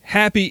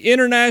Happy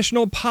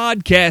International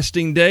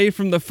Podcasting Day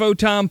from the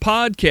Photon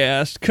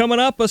Podcast. Coming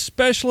up, a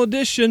special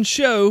edition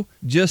show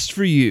just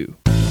for you.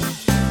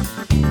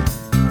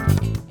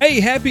 Hey,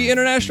 happy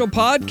International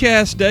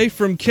Podcast Day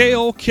from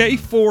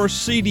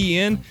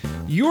KLK4CDN.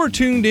 You're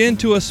tuned in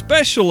to a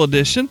special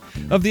edition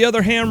of the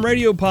Other Ham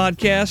Radio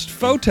Podcast,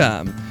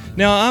 Photime.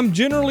 Now, I'm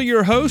generally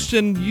your host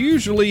and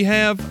usually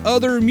have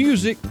other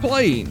music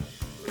playing.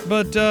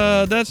 But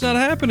that's not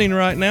happening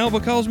right now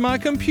because my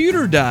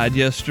computer died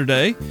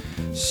yesterday.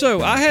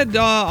 So I had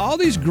all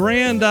these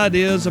grand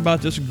ideas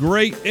about this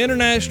great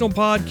International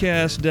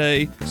Podcast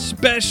Day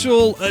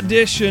special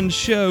edition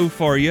show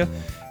for you,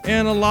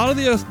 and a lot of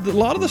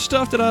the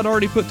stuff that I'd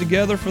already put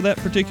together for that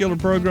particular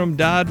program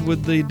died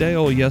with the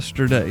Dale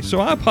yesterday. So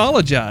I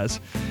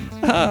apologize.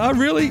 I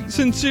really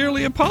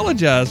sincerely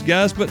apologize,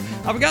 guys. But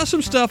I've got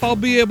some stuff I'll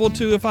be able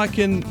to, if I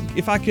can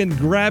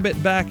grab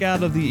it back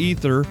out of the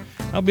ether,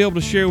 I'll be able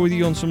to share with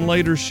you on some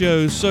later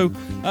shows. So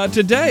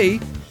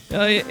today,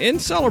 in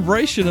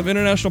celebration of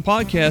International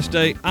Podcast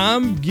Day,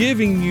 I'm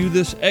giving you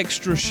this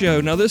extra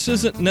show. Now, this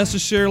isn't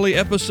necessarily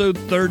episode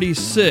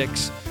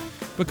 36,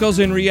 because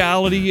in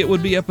reality, it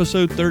would be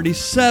episode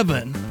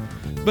 37.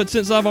 But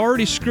since I've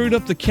already screwed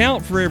up the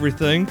count for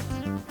everything,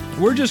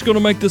 we're just going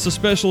to make this a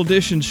special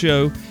edition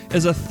show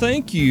as a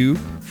thank you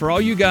for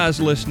all you guys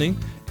listening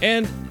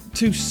and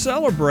to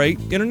celebrate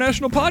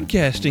International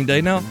Podcasting Day.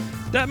 Now,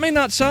 that may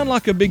not sound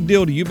like a big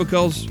deal to you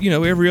because, you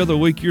know, every other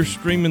week you're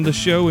streaming the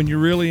show and you're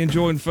really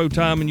enjoying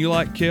Photime and you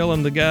like Kel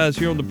and the guys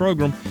here on the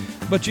program.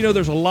 But, you know,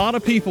 there's a lot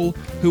of people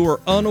who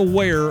are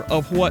unaware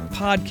of what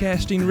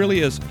podcasting really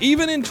is.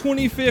 Even in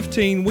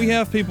 2015, we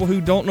have people who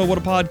don't know what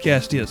a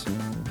podcast is,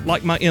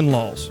 like my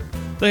in-laws.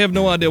 They have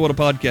no idea what a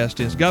podcast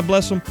is. God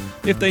bless them.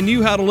 If they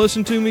knew how to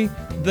listen to me,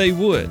 they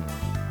would.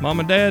 Mom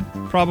and Dad,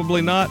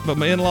 probably not, but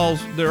my in-laws,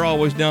 they're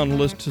always down to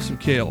listen to some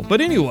Kel. But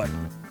anyway,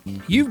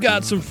 you've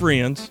got some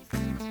friends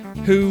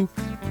who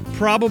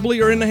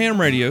probably are in the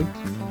ham radio,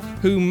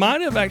 who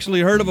might have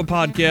actually heard of a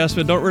podcast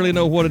but don't really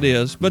know what it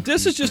is. But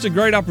this is just a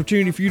great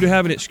opportunity for you to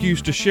have an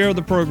excuse to share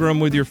the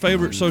program with your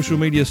favorite social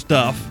media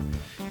stuff,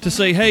 to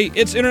say, hey,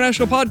 it's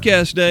International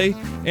Podcast Day,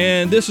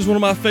 and this is one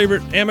of my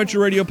favorite amateur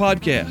radio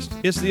podcasts.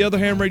 It's the Other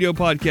Ham Radio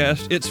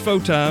Podcast. It's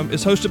Photime.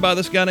 It's hosted by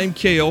this guy named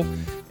Kel.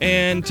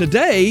 And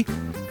today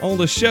on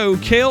the show,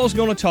 Kel is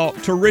going to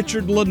talk to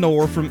Richard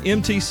Lenore from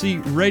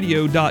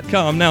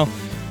MTCRadio.com. Now,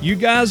 you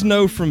guys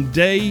know from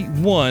day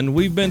one,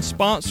 we've been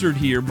sponsored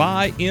here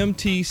by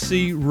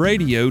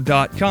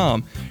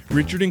MTCRadio.com.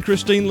 Richard and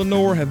Christine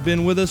Lenore have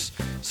been with us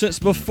since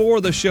before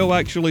the show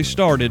actually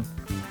started.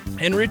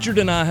 And Richard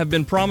and I have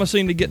been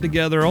promising to get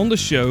together on the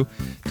show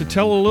to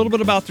tell a little bit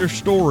about their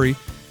story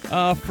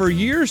for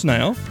years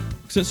now.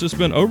 Since it's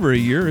been over a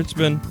year, it's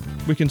been,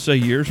 we can say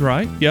years,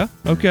 right? Yeah?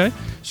 Okay.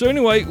 So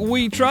anyway,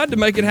 we tried to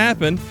make it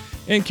happen,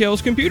 and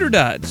Kel's computer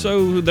died.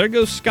 So there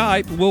goes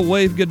Skype. We'll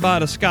wave goodbye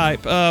to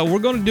Skype. We're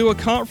going to do a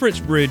conference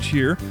bridge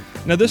here.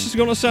 Now, this is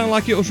going to sound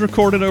like it was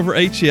recorded over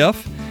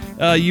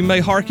HF. You may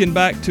hearken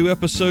back to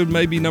episode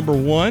maybe number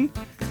 1,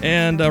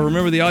 and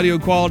remember the audio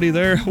quality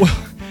there? Well,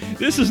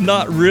 this is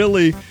not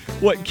really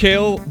what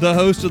Kel, the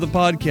host of the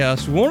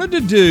podcast, wanted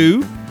to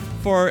do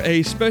for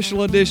a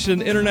special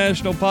edition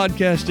International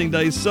Podcasting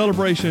Day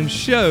celebration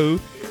show,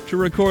 to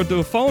record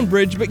through a phone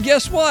bridge. But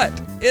guess what?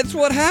 It's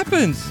what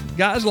happens.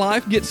 Guys,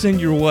 life gets in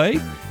your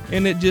way,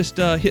 and it just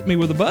hit me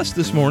with a bus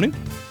this morning.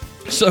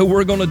 So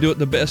we're going to do it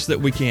the best that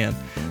we can.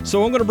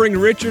 So I'm going to bring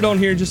Richard on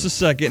here in just a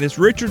second. It's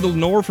Richard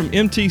Lenore from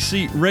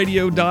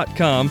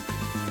MTCRadio.com.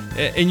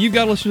 And you've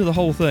got to listen to the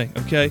whole thing,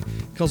 okay?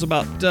 Because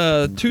about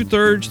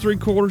 2/3,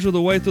 3/4 of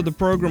the way through the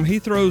program, he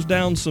throws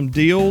down some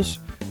deals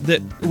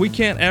that we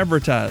can't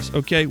advertise,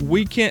 okay?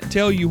 We can't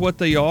tell you what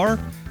they are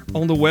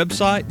on the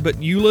website,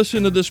 but you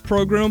listen to this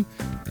program,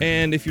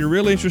 and if you're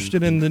really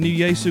interested in the new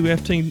Yaesu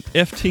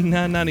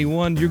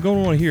FT991, you're going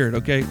to want to hear it,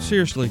 okay?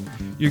 Seriously,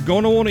 you're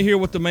going to want to hear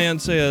what the man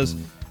says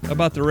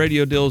about the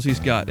radio deals he's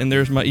got. And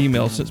there's my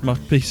email since my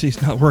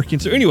PC's not working.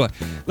 So anyway,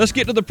 let's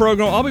get to the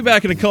program. I'll be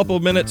back in a couple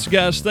of minutes.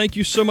 Guys, thank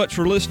you so much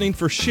for listening,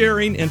 for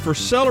sharing, and for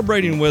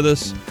celebrating with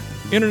us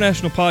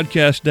International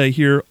Podcast Day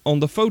here on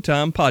the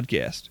Photime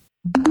Podcast.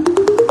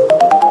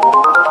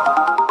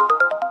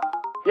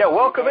 Yeah,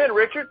 welcome in,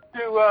 Richard,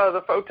 to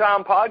the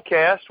Photime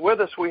Podcast. With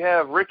us, we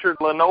have Richard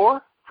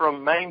Lenore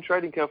from Maine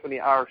Trading Company,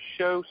 our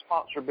show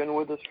sponsor, been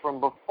with us from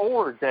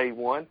before day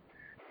one.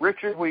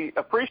 Richard, we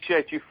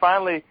appreciate you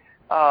finally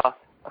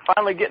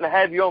getting to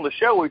have you on the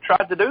show. We've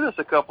tried to do this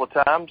a couple of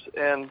times,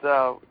 and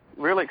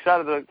really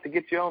excited to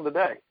get you on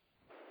today.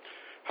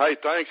 Hey,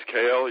 thanks,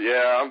 Kel.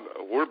 Yeah,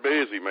 we're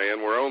busy,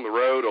 man. We're on the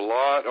road a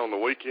lot on the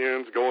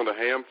weekends, going to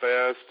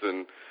Hamfest,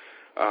 and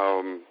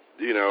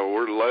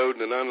we're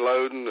loading and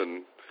unloading,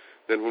 and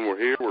then when we're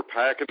here, we're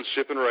packing and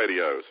shipping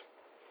radios.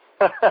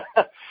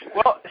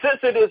 Well, since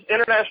it is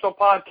International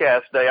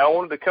Podcast Day, I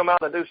wanted to come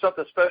out and do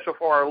something special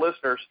for our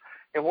listeners,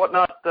 and what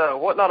not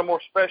a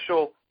more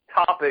special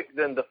topic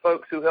than the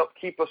folks who help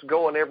keep us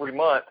going every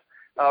month.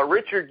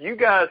 Richard, you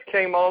guys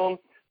came on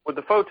with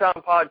the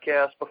Photime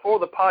Podcast before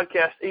the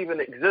podcast even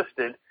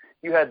existed,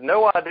 You had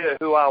no idea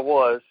who I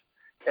was.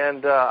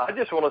 And I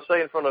just want to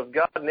say in front of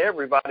God and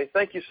everybody,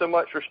 thank you so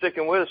much for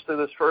sticking with us through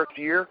this first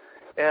year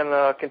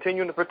and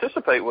continuing to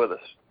participate with us.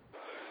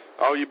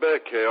 Oh, you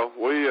bet, Cal.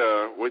 We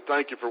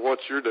thank you for what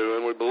you're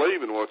doing. We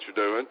believe in what you're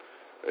doing,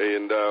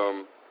 and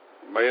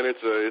man,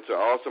 it's an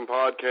awesome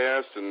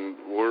podcast, and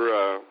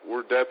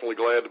we're definitely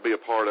glad to be a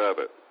part of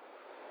it.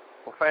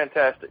 Well,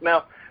 fantastic.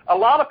 Now, a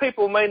lot of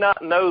people may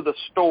not know the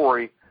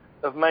story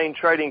of Main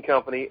Trading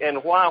Company,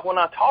 and why when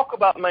I talk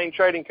about Main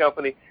Trading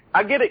Company,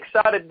 I get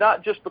excited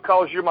not just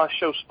because you're my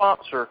show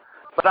sponsor,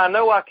 but I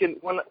know I can,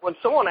 when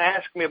someone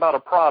asks me about a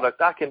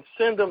product, I can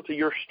send them to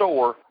your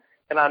store,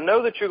 and I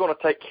know that you're going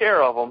to take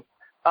care of them.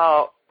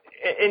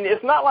 And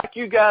it's not like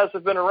you guys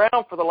have been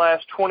around for the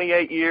last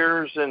 28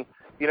 years and,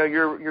 you know,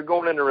 you're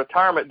going into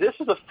retirement. This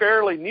is a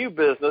fairly new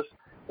business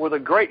with a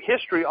great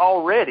history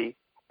already.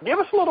 Give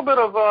us a little bit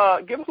of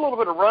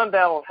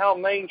rundown on how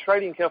Main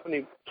Trading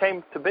Company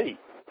came to be.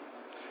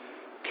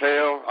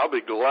 Cal, I'll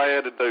be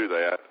glad to do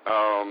that.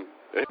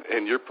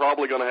 And you're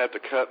probably going to have to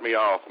cut me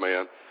off,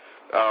 man.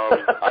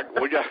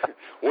 We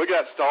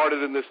got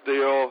started in this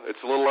deal.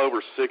 It's a little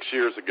over 6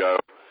 years ago.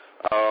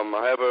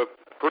 I have a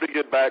pretty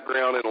good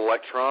background in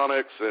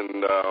electronics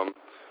and a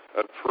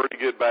pretty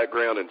good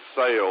background in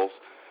sales.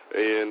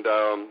 And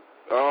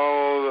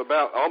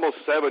about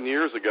almost 7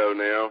 years ago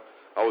now,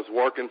 I was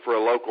working for a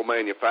local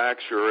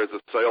manufacturer as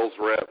a sales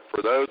rep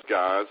for those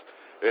guys,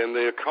 and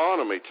the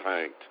economy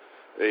tanked.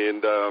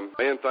 And,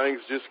 man, things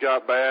just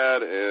got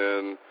bad,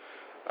 and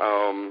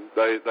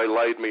they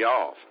laid me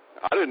off.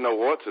 I didn't know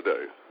what to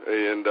do.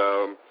 And,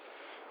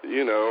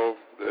 you know,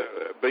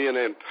 being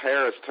in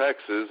Paris,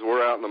 Texas,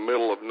 we're out in the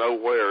middle of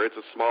nowhere. It's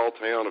a small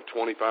town of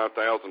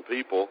 25,000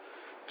 people.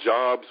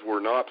 Jobs were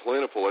not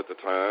plentiful at the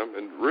time,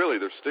 and really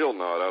they're still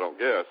not, I don't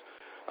guess.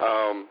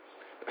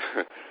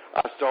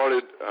 I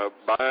started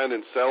buying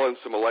and selling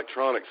some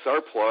electronic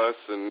surplus,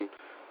 and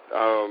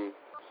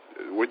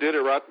we did it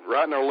right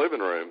in our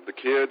living room. The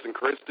kids and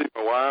Christy,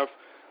 my wife,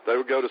 they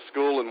would go to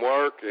school and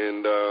work,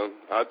 and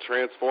I'd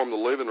transform the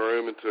living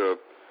room into a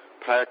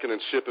packing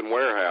and shipping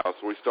warehouse.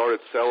 We started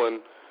selling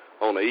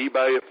on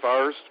eBay at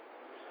first,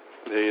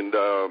 and,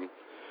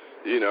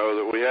 you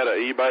know, we had an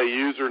eBay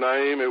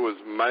username. It was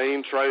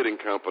Main Trading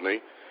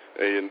Company,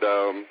 and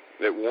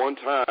at one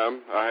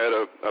time I had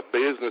a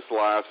business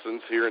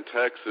license here in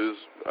Texas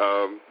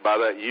by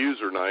that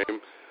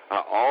username.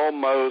 I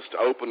almost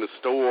opened a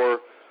store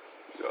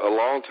a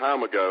long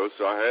time ago,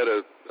 so I had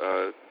a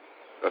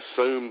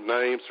assumed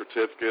name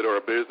certificate or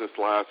a business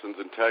license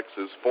in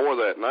Texas for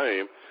that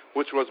name,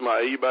 which was my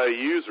eBay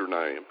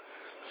username.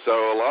 So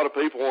a lot of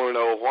people want to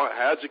know,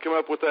 how'd you come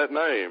up with that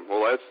name?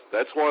 Well,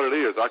 that's what it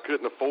is. I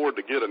couldn't afford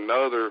to get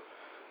another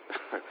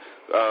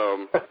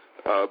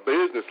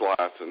business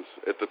license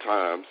at the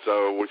time,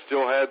 so we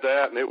still had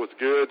that, and it was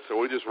good, so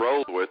we just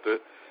rolled with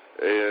it,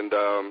 and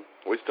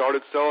we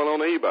started selling on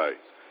eBay.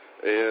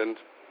 And,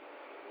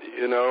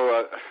 you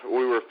know,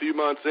 we were a few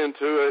months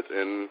into it,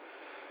 and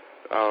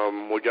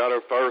we got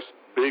our first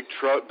big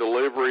truck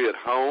delivery at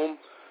home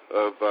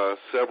of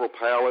several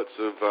pallets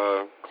of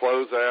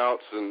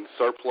closeouts and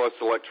surplus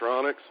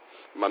electronics.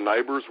 My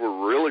neighbors were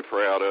really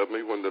proud of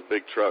me when the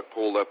big truck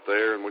pulled up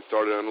there and we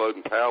started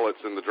unloading pallets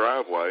in the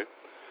driveway.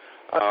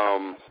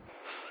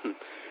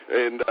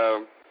 And,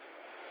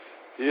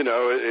 you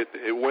know,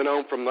 it went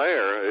on from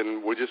there,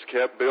 and we just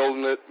kept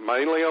building it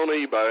mainly on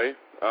eBay.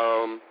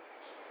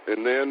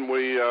 And then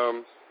we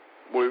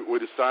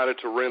decided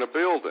to rent a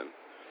building.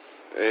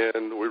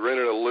 And we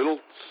rented a little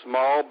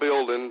small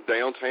building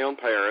downtown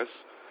Paris,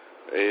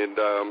 and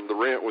the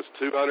rent was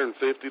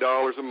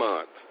 $250 a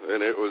month.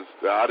 And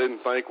I didn't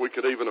think we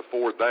could even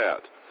afford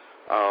that.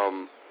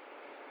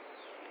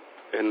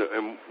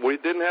 And we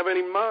didn't have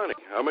any money.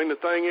 I mean, the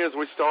thing is,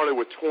 we started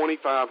with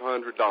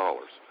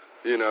 $2,500.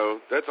 You know,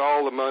 that's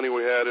all the money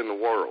we had in the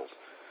world.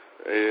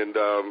 And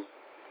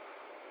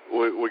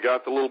we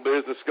got the little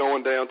business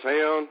going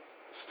downtown,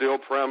 still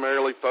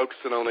primarily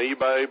focusing on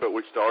eBay, but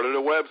we started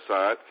a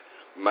website,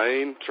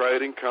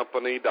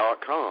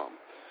 maintradingcompany.com.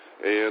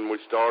 And we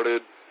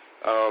started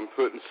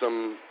putting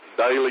some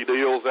daily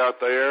deals out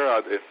there.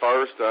 At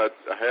first, I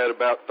had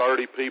about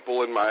 30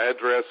 people in my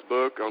address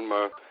book on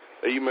my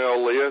email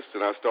list,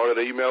 and I started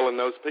emailing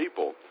those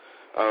people.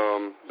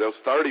 Those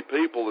 30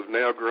 people have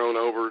now grown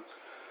over,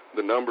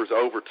 the number's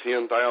over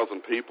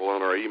 10,000 people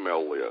on our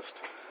email list.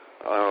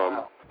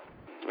 Wow.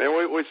 And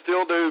we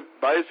still do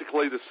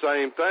basically the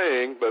same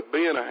thing, but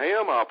being a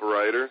ham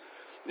operator,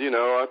 you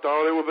know, I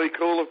thought it would be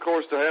cool, of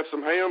course, to have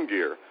some ham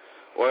gear.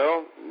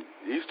 Well,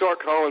 you start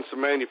calling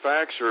some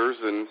manufacturers,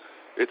 and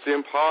it's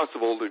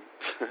impossible to,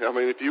 I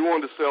mean, if you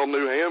wanted to sell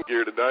new ham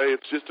gear today,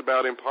 it's just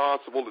about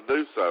impossible to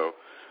do so.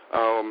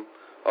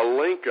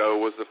 Alinco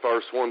was the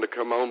first one to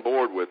come on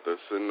board with us,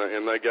 and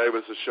they gave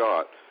us a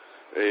shot.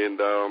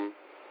 And,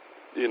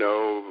 you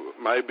know,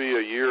 maybe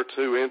a year or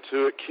two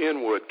into it,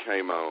 Kenwood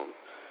came on.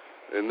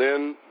 And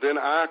then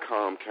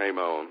ICOM came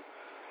on.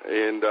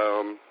 And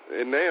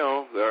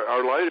now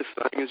our latest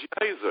thing is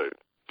Yaesu.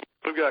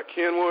 We've got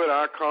Kenwood,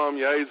 ICOM,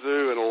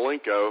 Yaesu, and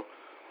Alinco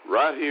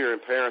right here in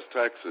Paris,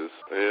 Texas.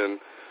 And,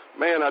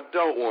 man, I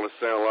don't want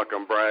to sound like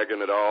I'm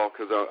bragging at all,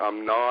 because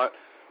I'm not.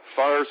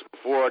 First,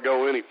 before I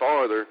go any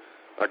farther,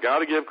 I got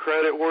to give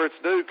credit where it's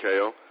due,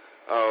 Cale.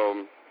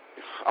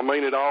 I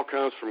mean, it all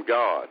comes from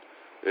God.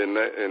 And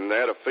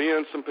that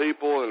offends some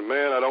people, and,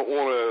 man, I don't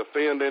want to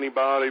offend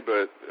anybody,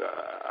 but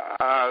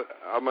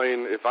I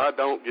mean, if I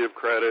don't give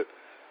credit,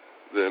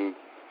 then,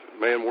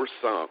 man, we're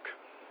sunk,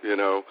 you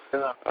know.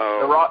 Yeah.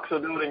 The rocks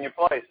will do it in your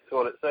place, is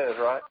what it says,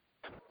 right?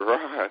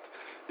 Right.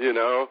 You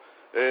know,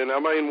 and, I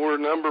mean,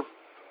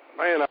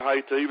 man, I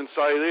hate to even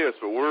say this,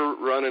 but we're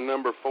running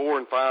number 4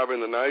 and 5 in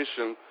the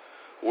nation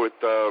with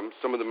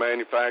some of the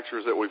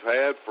manufacturers that we've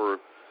had for,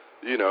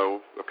 you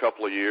know, a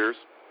couple of years.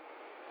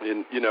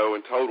 In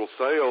total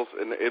sales,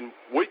 and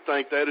we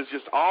think that is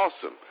just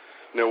awesome.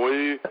 Now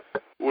we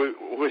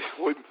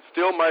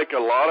still make a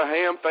lot of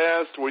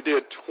Hamfest. We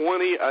did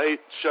 28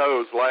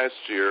 shows last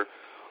year,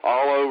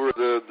 all over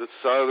the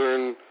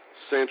southern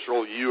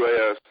central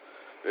U.S.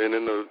 and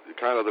in the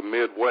kind of the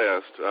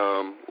Midwest.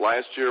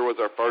 Last year was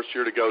our first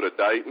year to go to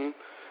Dayton,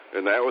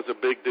 and that was a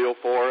big deal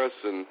for us.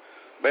 And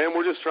man,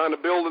 we're just trying to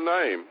build a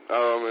name,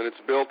 and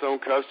it's built on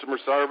customer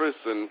service.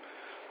 And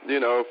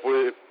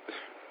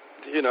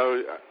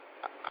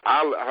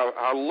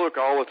I look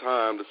all the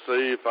time to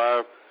see if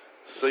I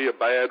see a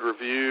bad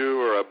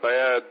review or a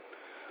bad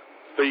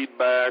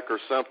feedback or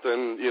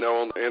something,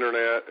 on the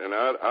internet, and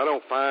I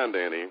don't find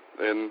any.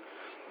 And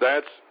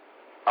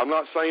I'm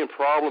not saying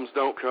problems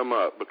don't come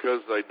up,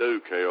 because they do,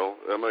 Cale.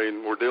 I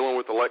mean, we're dealing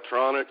with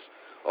electronics.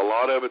 A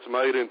lot of it's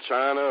made in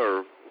China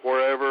or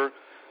wherever,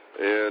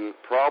 and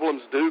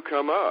problems do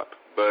come up.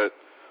 But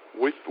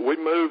we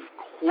move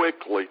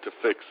quickly to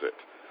fix it.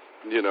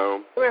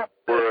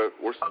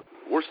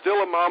 We're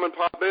still a mom and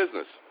pop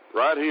business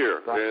right here,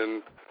 right.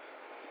 And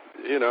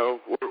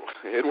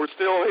we're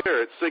still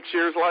here. It's 6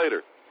 years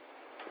later.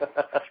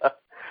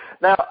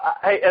 Now,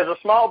 hey, as a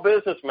small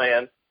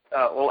businessman,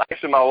 well,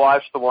 actually, my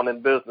wife's the one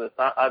in business.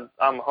 I'm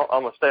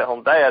a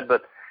stay-at-home dad,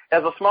 but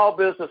as a small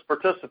business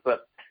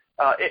participant,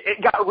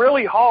 it got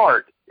really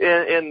hard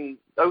in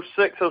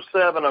 06,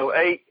 07,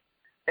 08,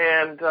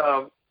 and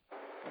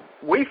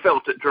we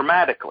felt it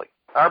dramatically.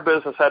 Our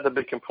business had to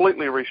be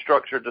completely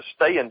restructured to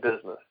stay in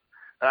business.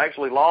 I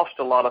actually lost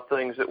a lot of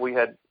things that we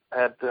had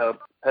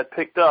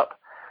picked up,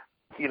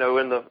 in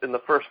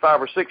the first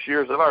 5 or 6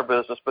 years of our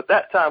business. But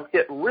that time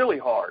hit really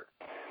hard.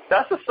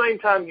 That's the same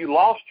time you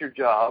lost your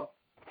job,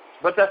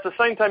 but that's the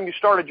same time you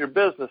started your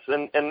business.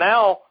 And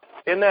now,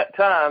 in that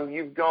time,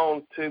 you've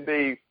gone to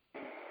be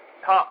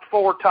top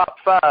 4, top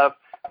 5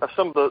 of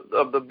some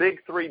of the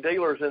big 3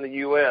 dealers in the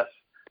U.S.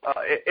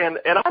 And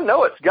I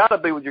know it's got to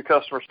be with your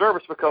customer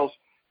service, because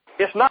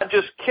it's not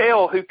just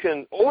Cale who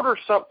can order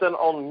something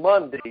on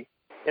Monday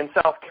in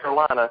South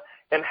Carolina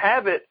and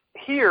have it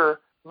here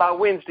by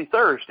Wednesday,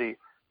 Thursday.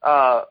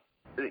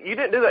 You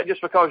didn't do that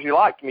just because you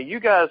liked me.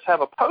 You guys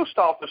have a post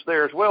office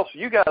there as well, so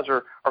you guys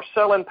are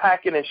selling,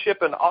 packing, and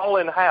shipping all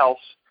in-house,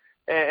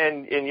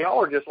 and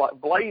y'all are just like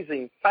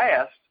blazing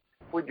fast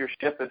with your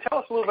shipping. Tell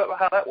us a little bit about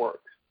how that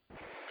works.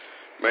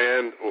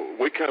 Man,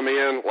 we come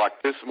in like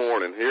this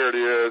morning. Here it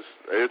is.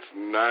 It's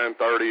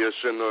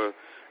 9:30ish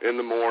in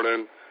the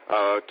morning.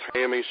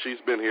 Tammy, she's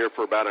been here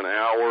for about an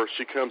hour.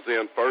 She comes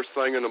in first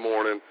thing in the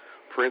morning,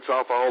 prints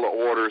off all the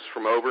orders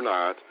from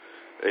overnight,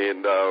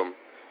 and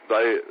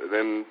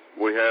then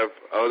we have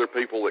other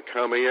people that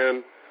come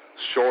in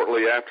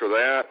shortly after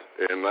that,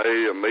 and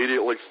they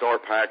immediately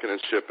start packing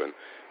and shipping.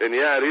 And,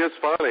 yeah, it is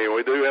funny.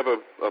 We do have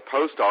a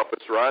post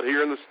office right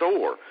here in the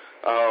store,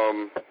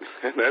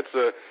 and that's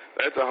a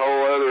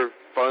whole other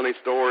funny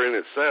story in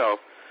itself.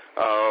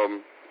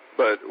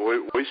 But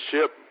we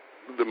ship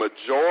the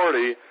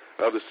majority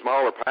of the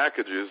smaller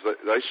packages.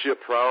 They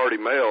ship priority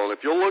mail. And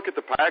if you'll look at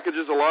the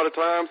packages a lot of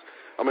times,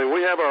 I mean,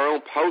 we have our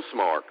own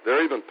postmark.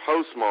 They're even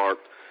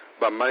postmarked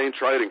by Main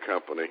Trading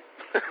Company.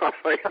 I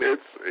mean,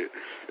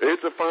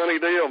 it's a funny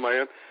deal,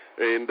 man.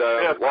 And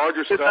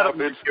larger stuff,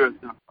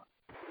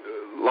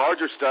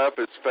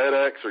 it's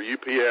FedEx or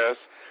UPS.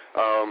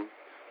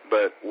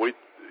 But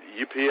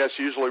UPS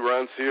usually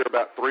runs here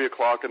about 3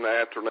 o'clock in the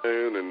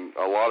afternoon, and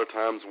a lot of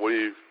times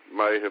we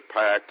may have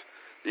packed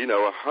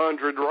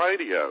 100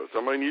 radios.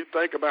 I mean, you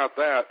think about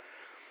that,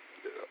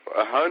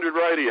 100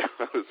 radios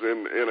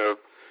in a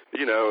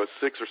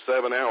 6 or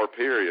 7 hour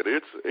period.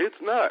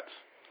 It's nuts.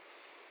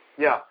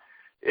 Yeah.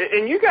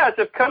 And you guys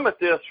have come at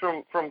this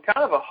from kind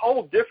of a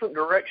whole different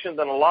direction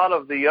than a lot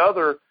of the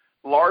other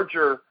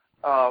larger,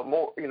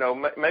 more,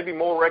 maybe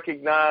more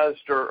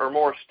recognized or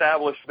more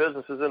established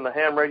businesses in the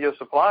ham radio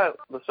supply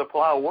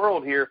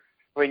world here.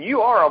 I mean, you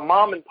are a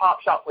mom and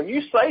pop shop. When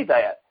you say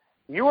that,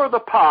 you are the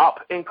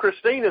pop, and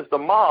Christine is the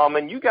mom,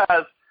 and you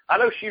guys, I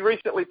know she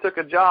recently took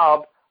a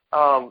job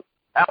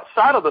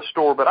outside of the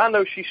store, but I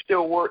know she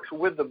still works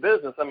with the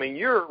business. I mean,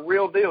 you're a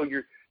real deal.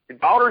 Your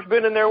daughter's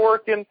been in there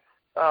working.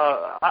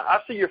 I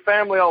see your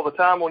family all the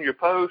time on your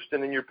post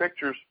and in your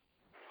pictures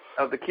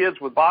of the kids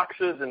with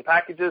boxes and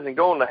packages and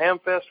going to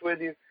Hamfest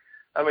with you.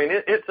 I mean,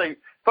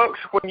 folks,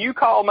 when you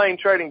call Main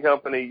Trading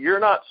Company, you're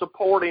not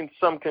supporting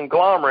some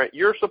conglomerate.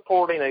 You're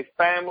supporting a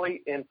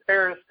family in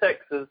Paris,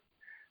 Texas,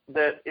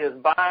 that is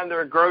buying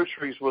their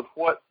groceries with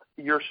what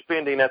you're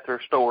spending at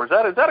their store. Is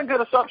that a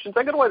good assumption? Is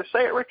that a good way to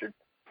say it, Richard?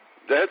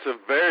 That's a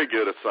very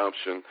good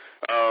assumption.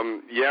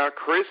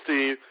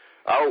 Christy,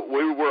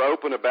 we were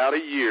open about a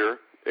year,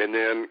 and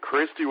then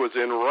Christy was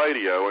in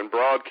radio and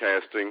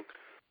broadcasting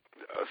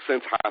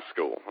since high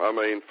school. I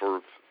mean,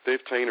 for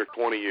 15 or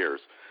 20 years.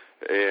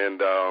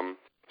 And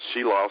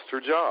she lost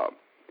her job.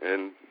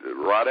 And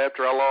right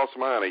after I lost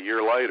mine, a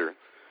year later,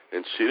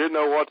 and she didn't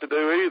know what to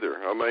do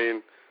either. I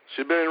mean,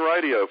 she'd been in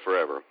radio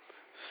forever.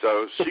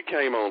 So she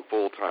came on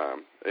full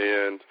time,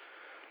 and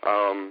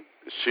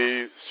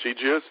she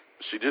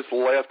just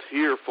left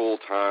here full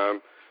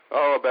time,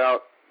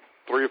 about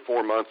 3 or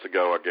 4 months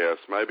ago, I guess,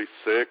 maybe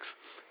 6.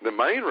 The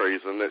main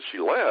reason that she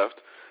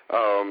left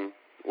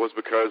was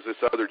because this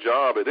other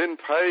job, it didn't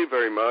pay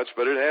very much,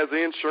 but it has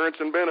insurance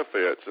and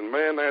benefits. And,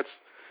 man,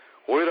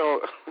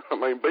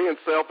 being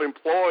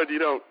self-employed, you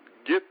don't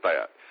get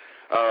that.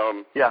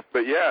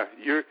 But, yeah,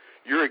 you're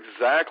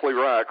exactly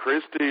right.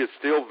 Christy is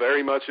still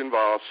very much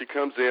involved. She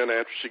comes in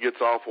after she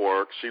gets off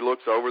work. She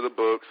looks over the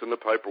books and the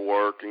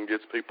paperwork and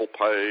gets people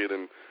paid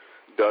and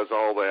does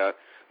all that.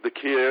 The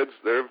kids,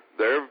 they're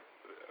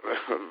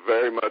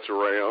very much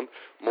around,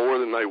 more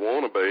than they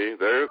want to be.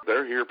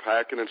 They're here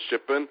packing and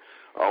shipping,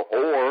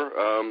 or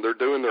they're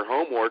doing their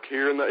homework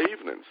here in the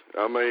evenings.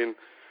 I mean,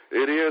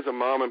 it is a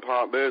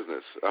mom-and-pop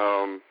business.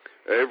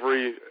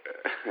 Every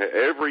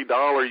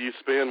dollar you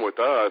spend with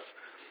us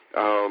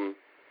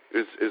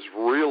is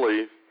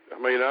really, I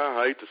mean,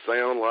 I hate to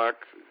sound like,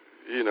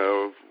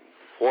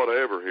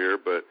 whatever here,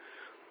 but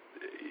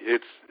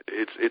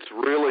it's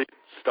really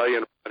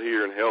staying right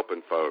here and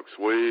helping folks.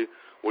 We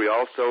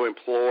also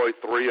employ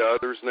 3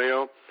 others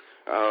now,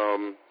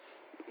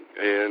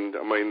 and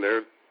I mean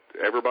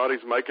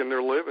everybody's making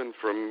their living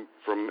from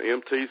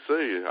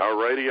MTC, our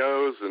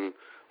radios and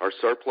our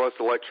surplus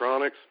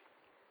electronics.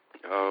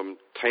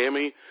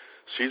 Tammy,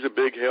 she's a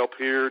big help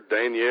here.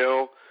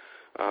 Danielle,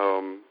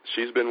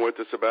 she's been with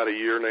us about a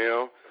year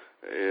now,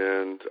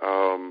 and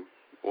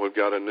we've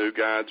got a new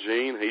guy,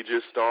 Gene. He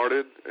just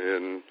started,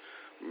 and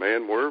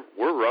man, we're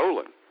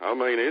rolling. I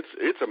mean,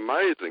 it's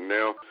amazing.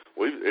 Now,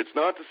 it's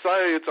not to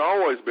say it's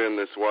always been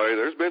this way.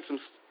 There's been some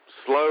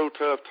slow,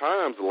 tough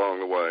times along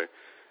the way.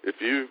 If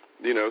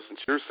since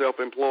you're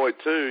self-employed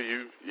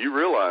too, you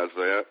realize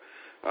that.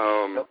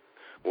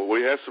 Well,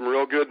 we have some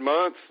real good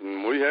months,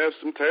 and we have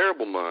some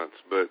terrible months,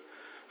 but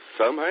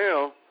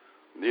somehow,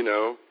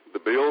 the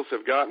bills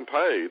have gotten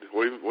paid.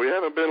 We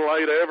haven't been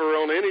late ever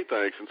on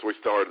anything since we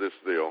started this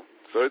deal.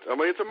 So,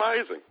 it's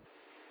amazing.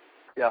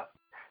 Yeah.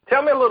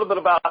 Tell me a little bit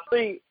about,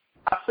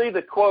 I see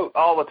the quote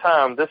all the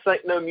time, "This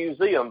ain't no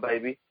museum,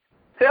 baby."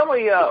 Tell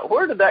me,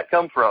 where did that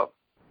come from?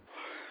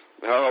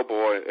 Oh,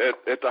 boy,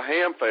 at the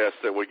Ham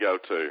Fest that we go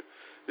to.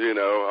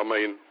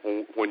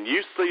 When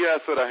you see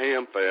us at a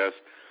Ham Fest,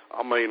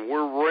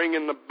 we're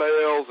ringing the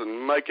bells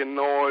and making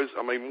noise.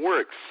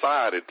 We're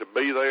excited to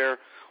be there.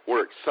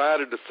 We're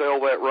excited to sell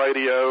that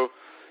radio,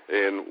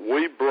 and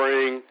we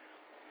bring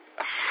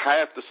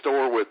half the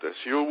store with us.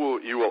 You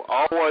will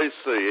always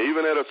see,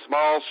 even at a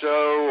small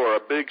show or a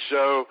big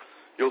show,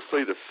 you'll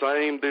see the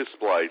same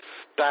display,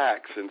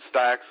 stacks and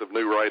stacks of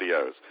new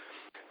radios.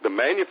 The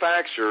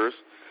manufacturers,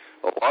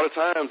 a lot of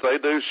times they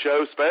do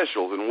show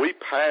specials, and we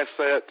pass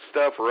that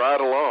stuff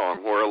right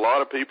along where a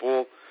lot of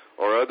people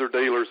or other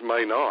dealers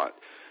may not.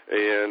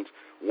 And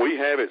we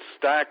have it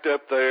stacked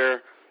up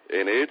there,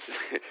 and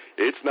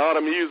it's not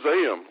a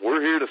museum.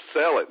 We're here to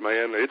sell it,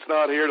 man. It's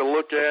not here to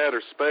look at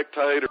or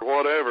spectate or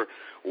whatever.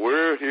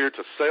 We're here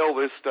to sell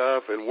this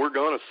stuff, and we're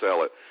going to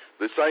sell it.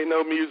 This ain't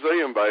no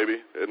museum,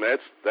 baby, and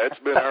that's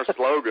been our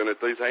slogan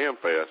at these Ham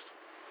Fests.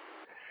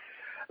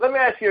 Let me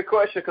ask you a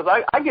question, because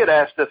I get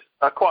asked this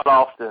quite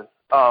often,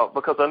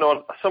 because I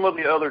know some of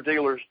the other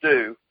dealers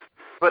do.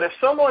 But if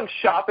someone's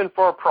shopping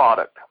for a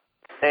product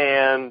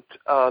and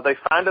they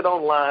find it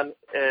online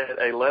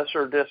at a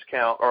lesser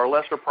discount or a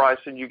lesser price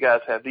than you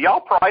guys have, do y'all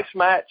price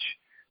match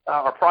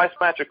or price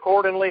match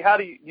accordingly? How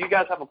do you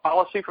guys have a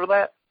policy for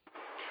that?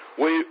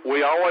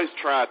 We always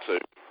try to.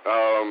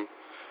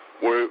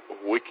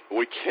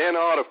 We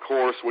cannot, of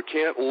course, we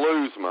can't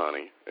lose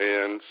money.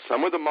 And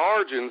some of the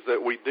margins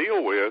that we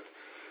deal with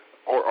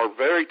are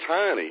very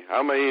tiny.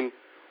 1%,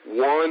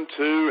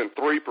 2%, and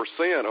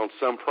 3% on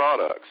some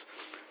products.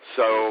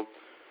 So,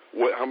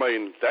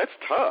 that's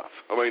tough.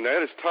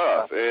 That is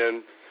tough.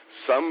 And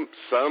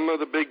some of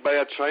the big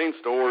bad chain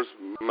stores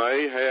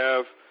may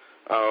have,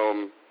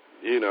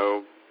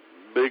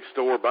 big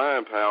store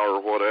buying power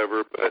or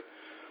whatever, but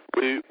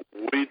we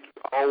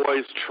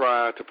always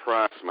try to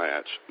price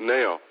match.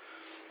 Now,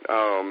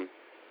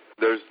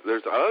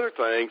 there's other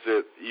things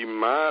that you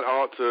might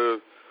ought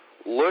to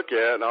look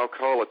at, and I'll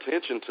call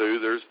attention to.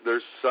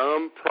 There's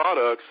some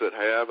products that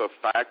have a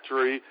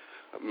factory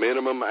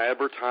minimum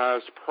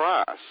advertised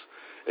price,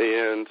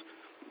 and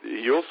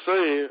you'll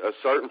see a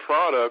certain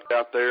product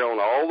out there on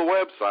all the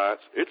websites.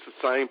 It's the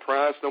same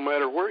price no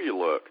matter where you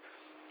look.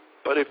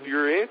 But if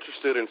you're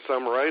interested in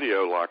some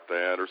radio like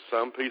that or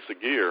some piece of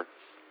gear,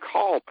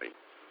 call me.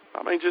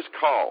 I mean, just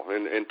call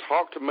and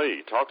talk to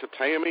me. Talk to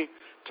Tammy.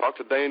 Talk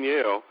to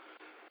Danielle.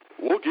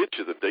 We'll get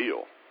you the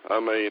deal. I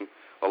mean,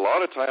 a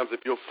lot of times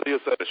if you'll see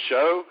us at a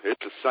show,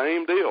 it's the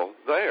same deal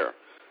there.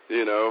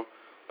 You know,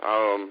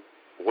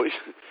 we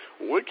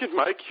can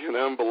make you an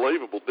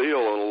unbelievable deal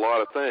on a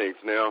lot of things.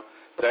 Now,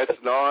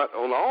 that's not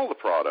on all the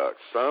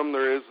products. Some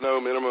there is no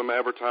minimum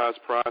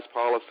advertised price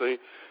policy,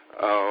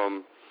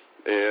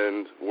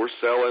 and we're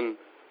selling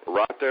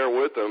right there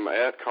with them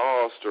at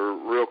cost or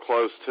real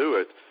close to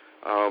it.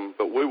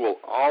 But we will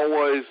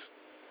always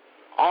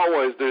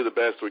do the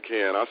best we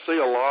can. I see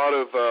a lot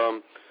of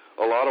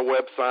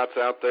websites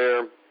out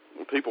there.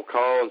 People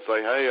call and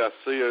say, "Hey, I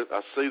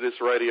see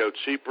this radio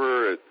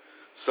cheaper at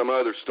some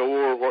other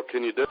store. What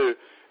can you do?"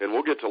 And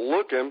we'll get to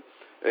looking,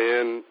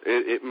 and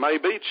it may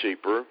be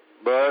cheaper,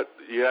 but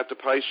you have to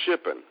pay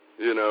shipping,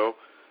 you know.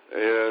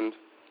 And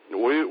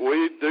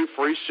we do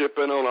free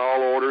shipping on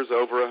all orders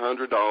over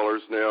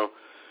 $100 now.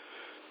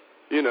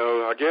 You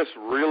know, I guess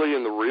really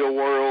in the real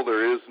world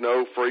there is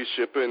no free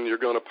shipping. You're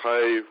going to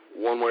pay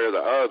one way or the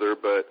other,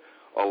 but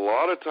a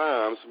lot of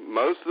times,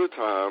 most of the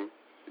time,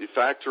 you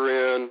factor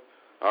in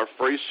our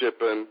free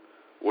shipping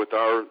with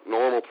our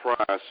normal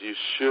price, you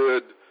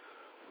should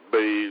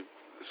be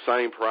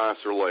same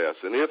price or less.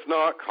 And if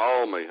not,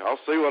 call me. I'll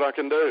see what I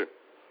can do.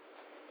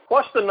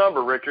 What's the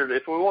number, Richard?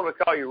 If we want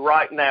to call you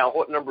right now,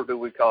 what number do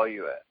we call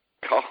you at?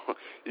 Call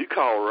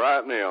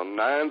right now,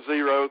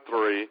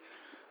 903.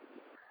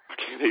 I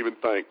can't even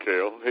think,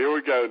 Kel. Here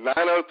we go,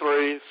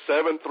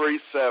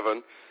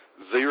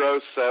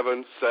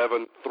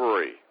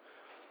 903-737-0773.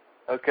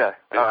 Okay,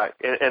 all right.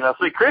 And I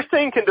see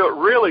Christine can do it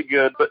really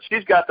good, but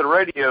she's got the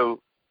radio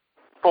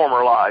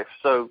former life,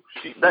 so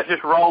that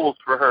just rolls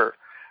for her.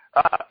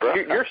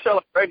 You're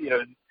selling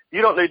radio.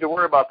 You don't need to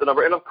worry about the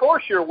number. And, of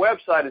course, your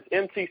website is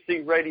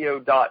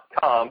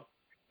mtcradio.com,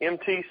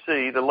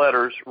 MTC, the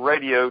letters,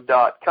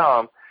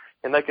 radio.com,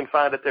 and they can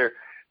find it there.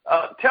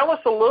 Tell us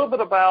a little bit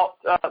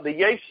about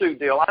the Yaesu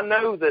deal. I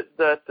know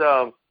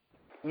that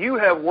you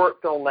have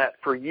worked on that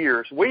for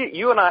years.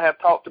 You and I have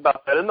talked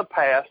about that in the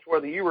past,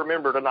 whether you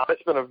remember it or not.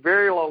 It's been a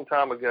very long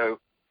time ago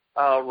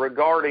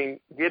regarding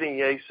getting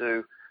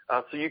Yaesu,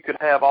 so you could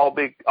have all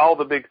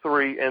the big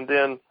three and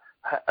then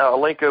a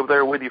link over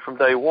there with you from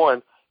day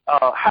one.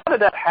 How did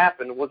that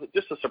happen? Was it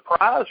just a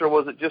surprise, or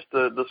was it just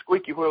the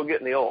squeaky wheel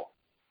getting the oil?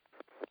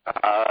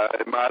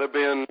 It might have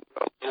been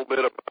a little bit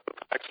of both,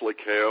 actually,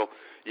 Kel.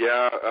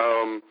 Yeah,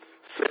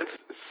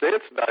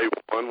 since day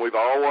one, we've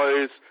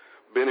always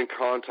been in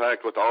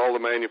contact with all the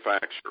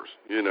manufacturers,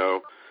 you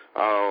know,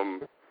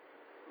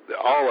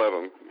 all of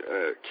them,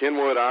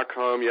 Kenwood,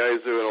 ICOM,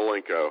 Yaesu, and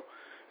Alinco.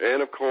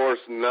 And, of course,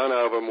 none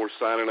of them were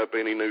signing up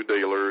any new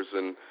dealers.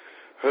 And,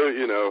 who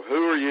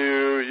are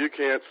you? You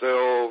can't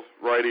sell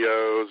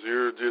radios.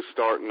 You're just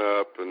starting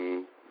up.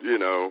 And, you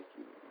know,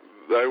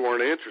 they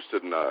weren't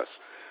interested in us.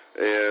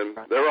 And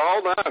they were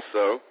all nice,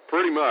 though,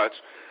 pretty much.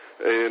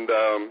 And,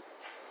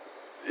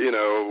 you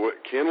know,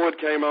 Kenwood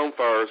came on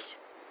first,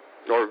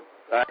 or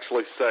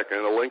actually second.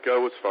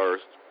 Alinco was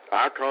first.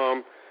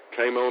 ICOM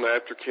came on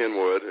after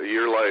Kenwood a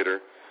year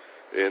later.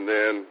 And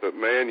then, but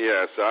man,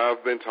 yes,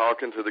 I've been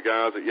talking to the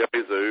guys at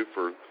Yaesu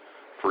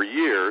for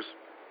years.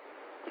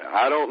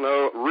 I don't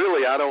know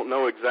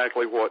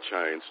exactly what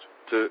changed,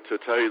 to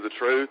tell you the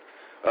truth.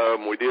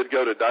 We did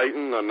go to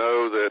Dayton. I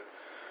know that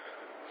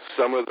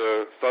some of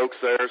the folks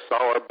there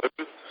saw our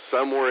booth.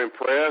 Some were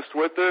impressed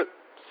with it.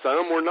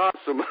 Some were not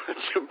so much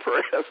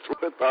impressed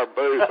with our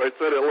booth. They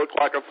said it looked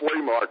like a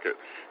flea market,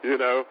 you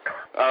know.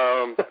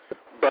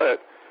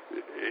 But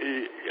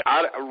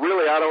I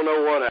don't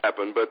know what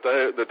happened. But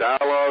the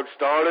dialogue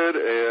started,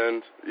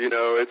 and, you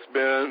know, it's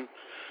been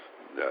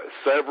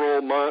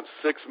several months,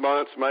 6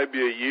 months,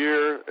 maybe a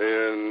year,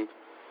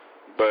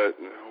 but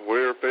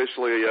we're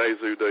officially a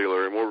Yaesu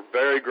dealer, and we're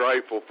very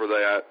grateful for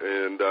that.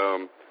 And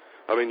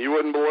I mean, you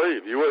wouldn't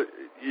believe, you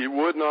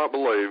would not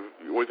believe.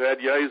 We've had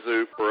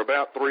Yaesu for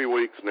about 3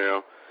 weeks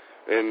now,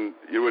 and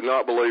you would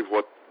not believe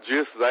what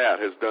just that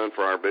has done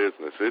for our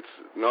business. It's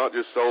not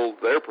just sold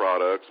their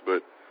products,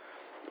 but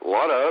a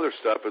lot of other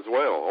stuff as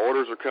well.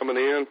 Orders are coming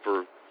in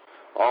for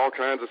all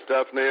kinds of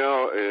stuff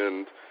now,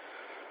 and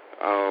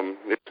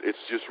it's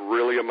just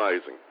really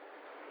amazing.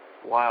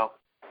 Wow.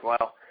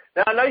 Now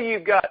I know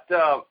you've got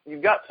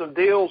some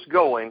deals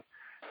going,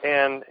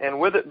 and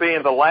with it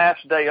being the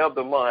last day of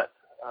the month,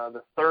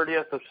 the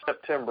 30th of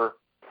September,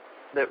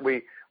 that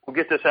we will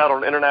get this out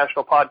on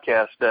International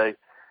Podcast Day.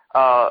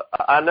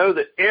 I know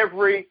that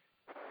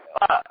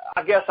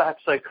I guess I have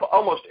to say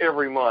almost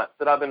every month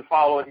that I've been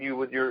following you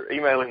with your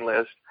emailing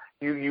list,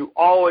 you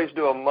always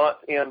do a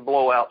month-end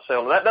blowout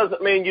sale. Now, that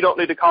doesn't mean you don't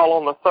need to call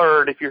on the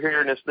 3rd if you're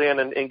hearing this then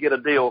and get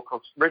a deal,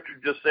 because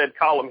Richard just said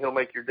call him, he'll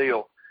make your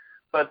deal.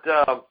 But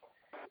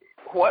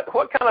what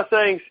kind of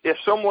things, if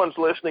someone's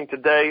listening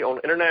today on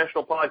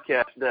International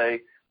Podcast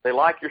Day, they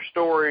like your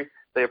story,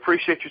 they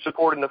appreciate you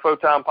supporting the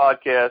Photime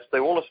Podcast, they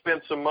want to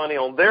spend some money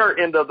on their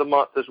end of the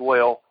month as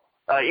well,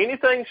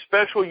 Anything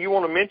special you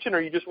want to mention,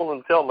 or you just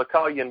want to tell them to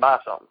call you and buy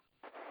something?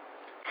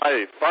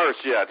 Hey, first,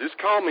 just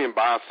call me and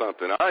buy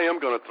something. I am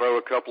going to throw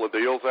a couple of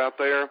deals out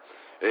there,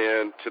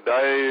 and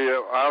today,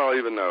 I don't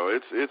even know.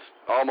 It's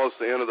almost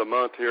the end of the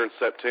month here in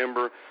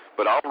September,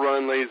 but I'll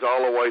run these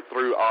all the way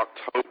through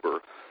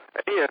October.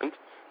 And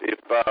if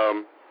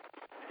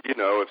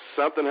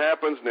something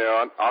happens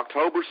now, on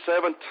October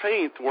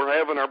 17th, we're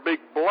having our big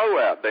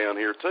blowout down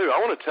here, too. I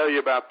want to tell you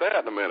about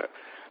that in a minute.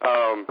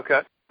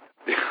 Okay.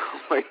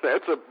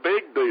 That's a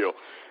big deal.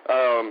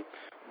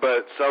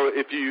 But so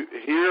if you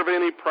hear of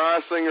any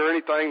pricing or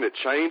anything that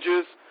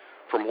changes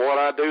from what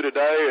I do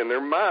today, and there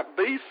might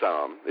be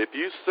some, if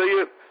you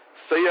see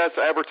us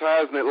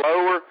advertising it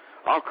lower,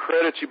 I'll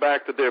credit you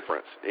back the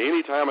difference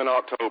anytime in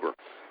October.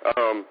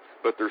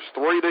 But there's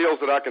 3 deals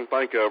that I can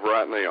think of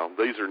right now.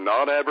 These are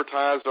not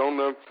advertised on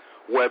the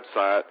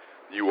website.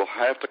 You will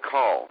have to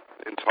call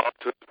and talk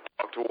to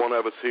one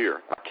of us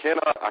here. I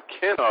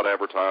cannot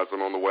advertise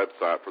them on the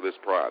website for this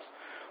price.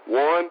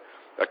 One,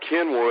 a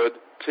Kenwood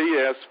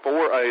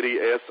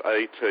TS480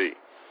 SAT.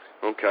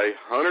 Okay,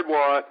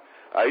 100-watt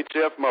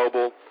HF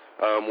mobile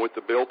with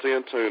the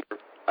built-in tuner,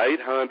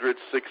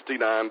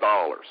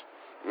 $869.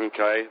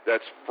 Okay,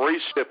 that's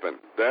free shipping.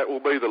 That will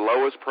be the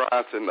lowest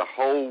price in the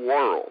whole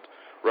world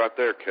right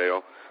there,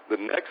 Cale. The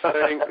next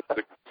thing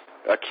is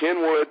a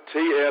Kenwood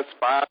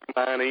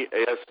TS590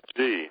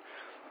 SG.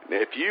 Now,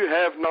 if you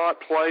have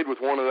not played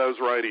with one of those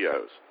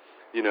radios,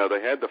 they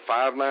had the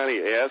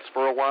 590S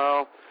for a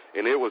while,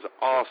 and it was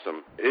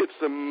awesome. It's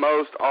the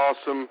most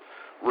awesome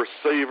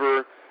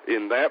receiver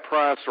in that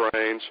price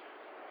range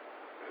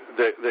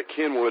that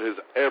Kenwood has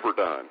ever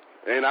done.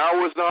 And I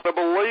was not a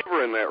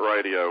believer in that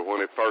radio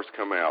when it first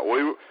came out.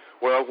 When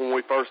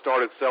we first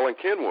started selling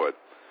Kenwood.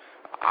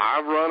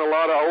 I've run a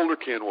lot of older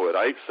Kenwood,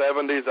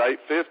 870s,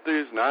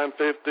 850s,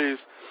 950s,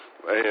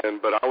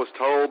 but I was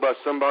told by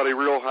somebody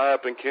real high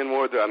up in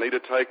Kenwood that I need to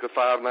take the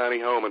 590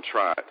 home and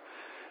try it.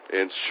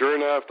 And sure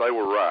enough, they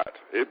were right.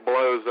 It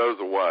blows those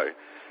away.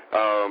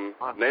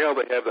 Now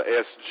they have the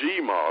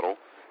SG model.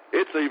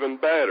 It's even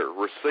better.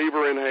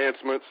 Receiver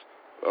enhancements,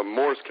 a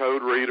Morse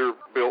code reader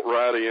built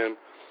right in.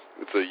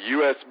 It's a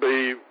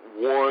USB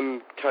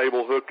 1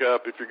 cable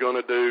hookup if you're going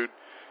to do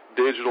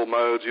digital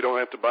modes. You don't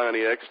have to buy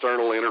any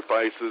external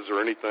interfaces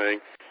or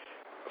anything.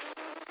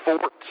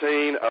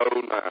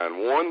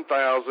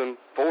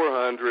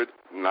 $1,409,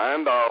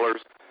 $1,409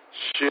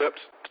 shipped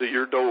to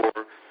your door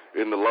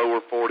in the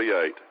lower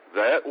 48.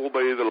 That will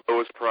be the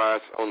lowest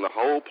price on the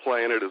whole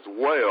planet as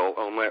well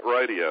on that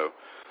radio.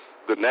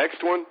 The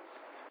next one,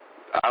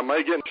 I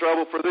may get in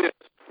trouble for this,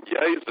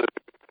 Yaesu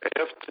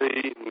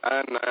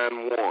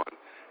FT991.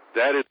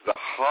 That is the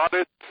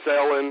hottest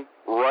selling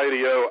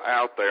radio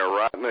out there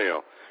right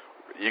now.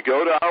 You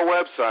go to our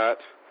website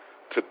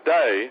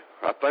today,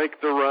 I think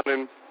they're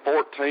running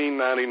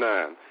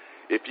 $14.99.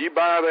 If you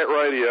buy that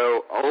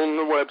radio on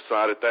the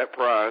website at that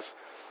price,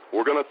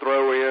 we're going to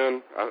throw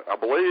in, I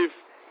believe,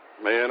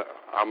 man,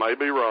 I may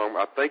be wrong,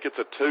 I think it's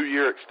a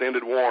 2-year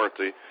extended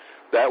warranty.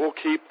 That will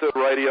keep the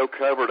radio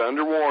covered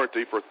under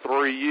warranty for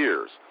 3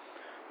 years.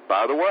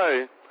 By the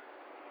way,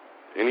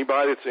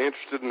 anybody that's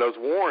interested in those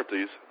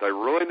warranties, they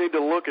really need to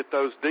look at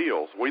those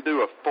deals. We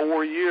do a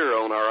 4-year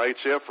on our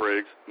HF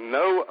rigs.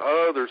 No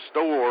other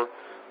store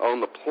on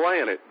the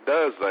planet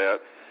does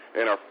that,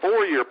 and our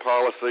 4-year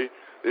policy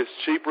is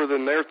cheaper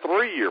than their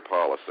 3-year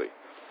policy.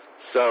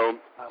 So,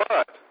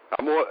 but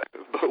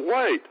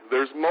wait,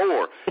 there's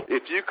more.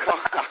 If you call,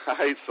 I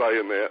hate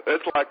saying that.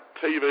 That's like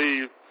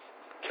TV,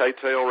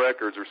 K-Tel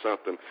Records or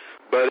something.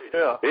 But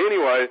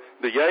anyway,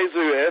 the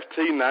Yaesu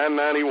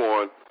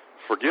FT991,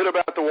 forget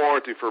about the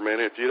warranty for a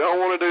minute. If you don't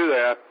want to do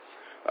that,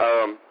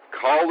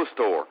 call the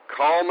store.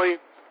 Call me,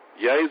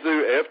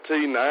 Yaesu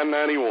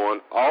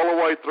FT991, all the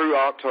way through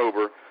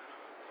October,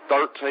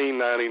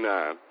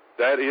 $13.99.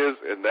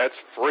 And that's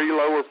free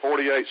lower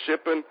 48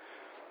 shipping.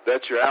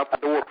 That's your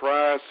out-the-door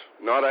price,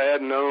 not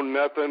adding on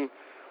nothing.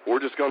 We're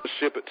just going to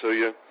ship it to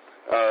you,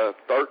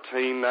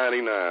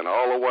 $13.99,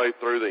 all the way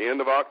through the end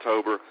of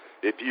October.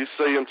 If you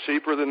see them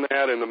cheaper than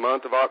that in the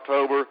month of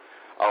October,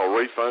 I'll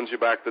refund you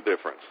back the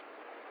difference.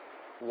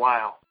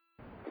 Wow,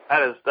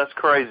 that's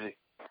crazy.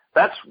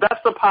 That's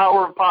the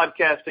power of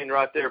podcasting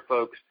right there,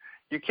 folks.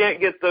 You can't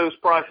get those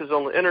prices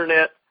on the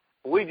internet.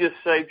 We just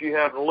saved you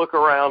having to look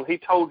around. He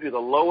told you the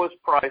lowest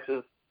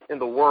prices in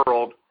the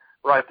world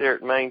right there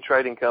at Main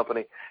Trading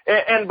Company.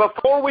 And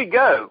before we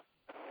go,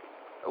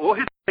 we'll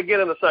hit it again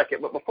in a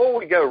second, but before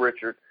we go,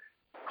 Richard,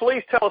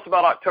 please tell us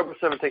about October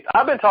 17th.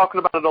 I've been talking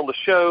about it on the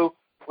show.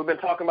 We've been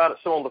talking about it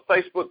some on the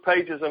Facebook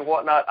pages and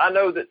whatnot. I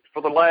know that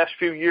for the last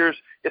few years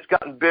it's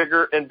gotten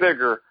bigger and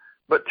bigger,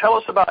 but tell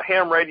us about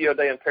Ham Radio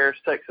Day in Paris,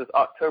 Texas,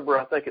 October,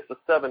 I think it's the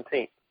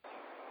 17th.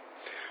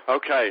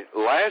 Okay,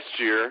 last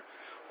year,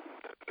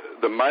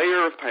 the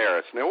mayor of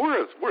Paris, now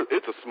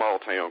it's a small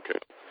town,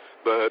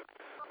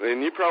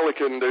 and you probably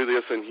couldn't do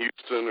this in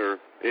Houston or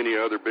any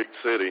other big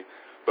city,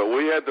 but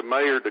we had the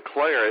mayor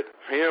declare it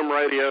Ham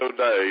Radio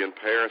Day in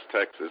Paris,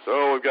 Texas.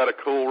 Oh, we've got a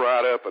cool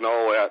write-up and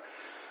all that,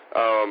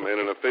 and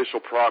an official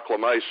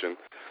proclamation.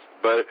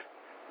 But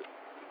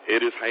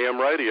it is Ham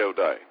Radio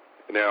Day.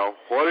 Now,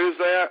 what is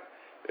that?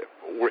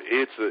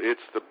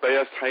 It's the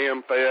best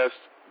Ham Fest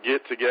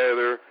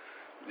get-together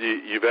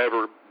you've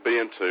ever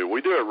been to.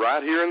 We do it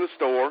right here in the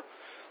store.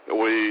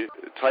 We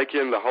take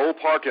in the whole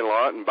parking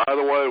lot, and by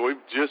the way,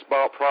 we've just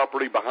bought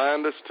property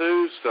behind us,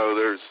 too, so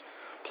there's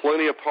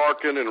plenty of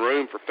parking and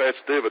room for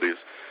festivities.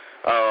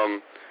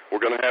 We're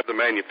going to have the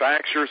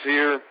manufacturers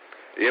here.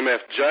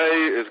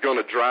 MFJ is going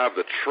to drive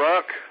the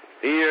truck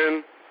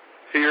in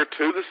here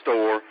to the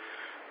store.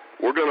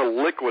 We're going to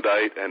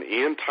liquidate an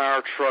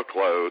entire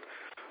truckload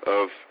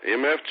of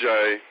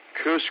MFJ,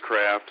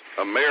 Cushcraft,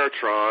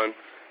 Ameritron,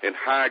 and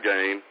High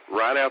Gain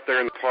right out there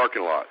in the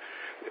parking lot.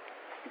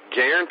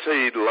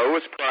 Guaranteed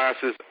lowest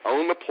prices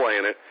on the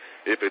planet.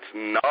 If it's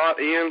not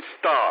in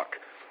stock,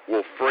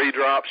 we'll free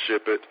drop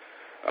ship it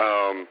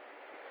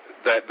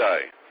that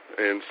day.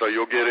 And so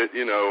you'll get it,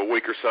 a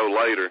week or so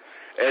later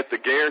at the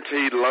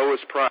guaranteed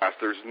lowest price.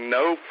 There's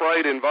no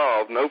freight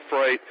involved, no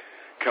freight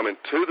coming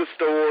to the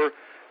store,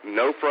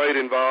 no freight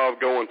involved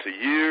going to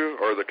you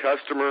or the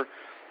customer.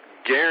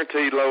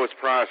 Guaranteed lowest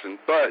pricing,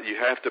 but you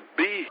have to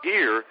be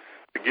here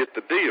to get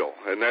the deal,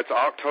 and that's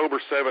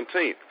October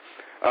 17th.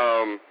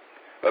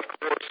 Of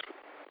course,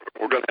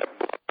 we're going to have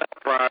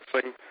black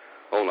pricing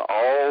on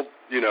all,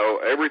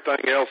 everything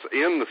else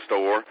in the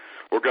store.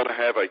 We're going to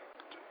have a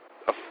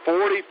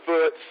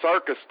 40-foot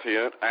circus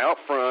tent out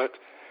front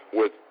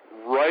with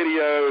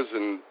radios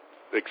and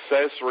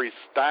accessories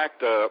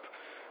stacked up.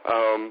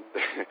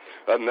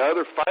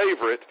 Another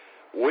favorite,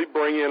 we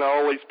bring in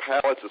all these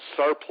pallets of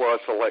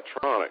surplus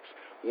electronics.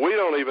 We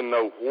don't even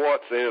know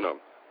what's in them.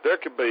 There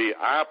could be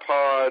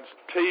iPods,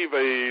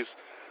 TVs,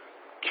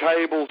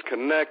 cables,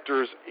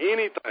 connectors,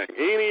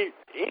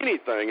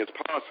 anything is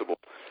possible.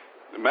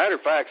 As a matter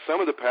of fact, some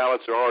of the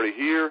pallets are already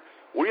here.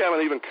 We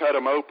haven't even cut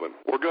them open.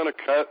 We're going to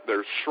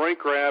they're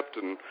shrink-wrapped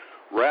and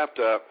wrapped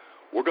up.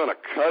 We're going to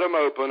cut them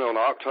open on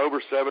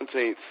October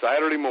 17th,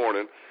 Saturday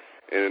morning,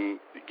 and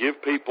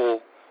give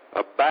people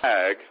a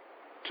bag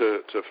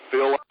to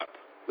fill up.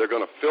 They're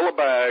going to fill a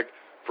bag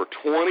for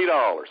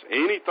 $20.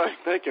 Anything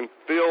they can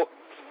fill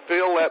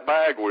that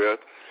bag with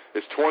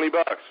is $20.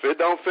 If it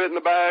don't fit in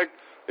the bag,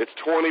 it's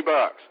 $20.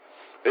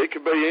 It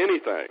could be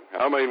anything.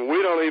 I mean,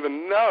 we don't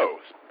even know.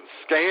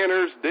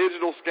 Scanners,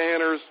 digital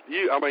scanners,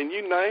 you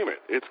name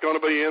it. It's going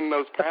to be in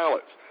those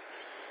pallets.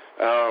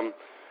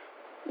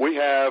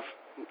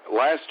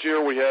 Last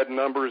year we had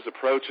numbers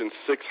approaching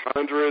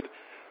 600.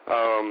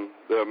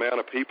 The amount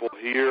of people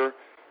here,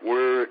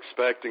 we're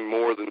expecting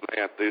more than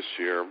that this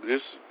year.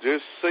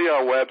 Just see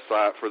our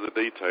website for the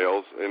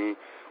details. And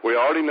we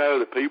already know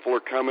that people are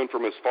coming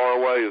from as far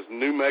away as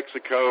New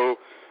Mexico,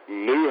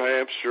 New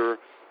Hampshire,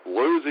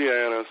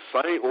 Louisiana,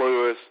 St.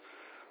 Louis,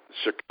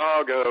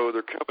 Chicago.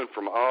 They're coming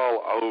from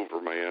all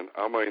over, man.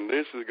 I mean,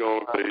 this is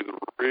going to be the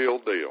real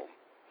deal.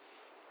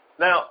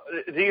 Now,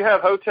 do you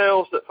have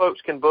hotels that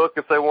folks can book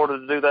if they wanted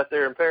to do that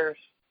there in Paris?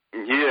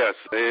 Yes,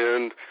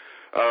 and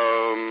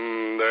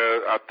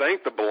I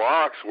think the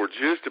blocks were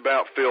just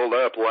about filled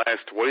up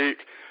last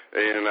week,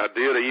 and I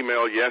did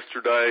email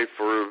yesterday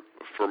for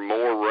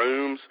more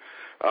rooms.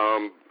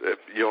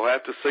 You'll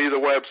have to see the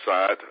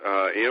website,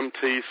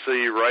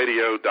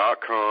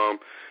 mtcradio.com,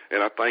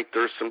 and I think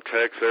there's some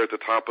text there at the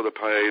top of the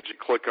page. You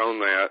click on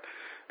that,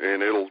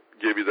 and it'll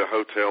give you the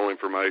hotel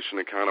information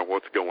and kind of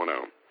what's going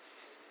on.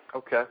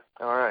 Okay.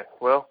 All right.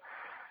 Well,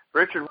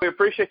 Richard, we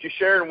appreciate you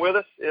sharing with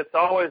us. It's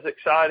always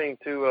exciting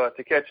to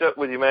catch up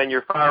with you, man.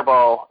 You're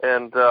fireball,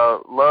 and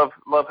love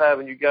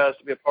having you guys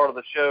to be a part of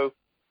the show.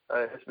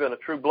 It's been a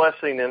true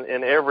blessing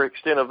in every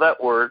extent of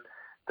that word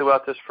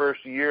throughout this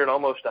first year and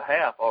almost a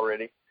half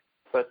already.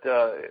 But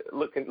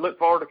look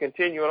forward to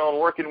continuing on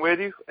working with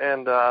you.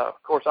 And,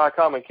 of course,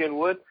 ICOM and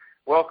Kenwood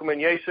welcoming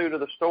Yaesu to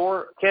the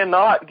store.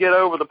 Cannot get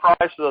over the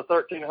price of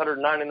the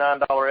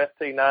 $1,399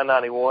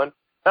 FT991.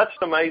 That's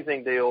an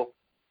amazing deal.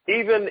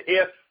 Even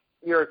if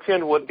you're a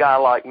Kenwood guy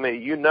like me,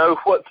 you know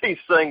what these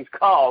things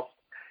cost,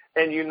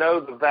 and you know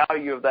the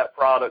value of that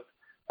product,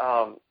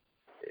 and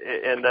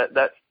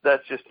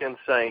that's just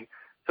insane.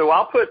 So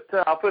I'll put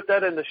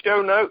that in the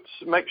show notes.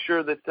 Make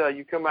sure that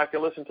you come back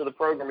and listen to the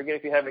program again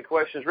if you have any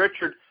questions.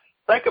 Richard,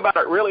 think about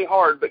it really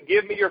hard, but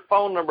give me your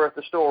phone number at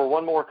the store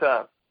one more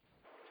time.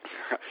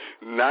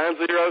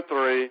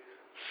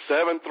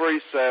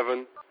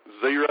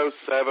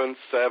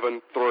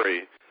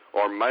 903-737-0773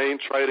 or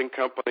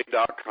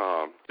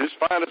maintradingcompany.com. Just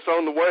find us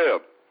on the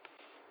web.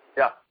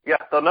 Yeah.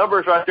 The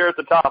number's right there at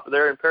the top.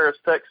 They're in Paris,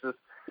 Texas,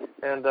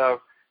 and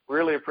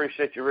really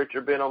appreciate you,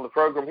 Richard, being on the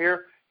program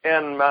here.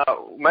 And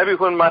maybe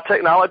when my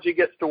technology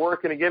gets to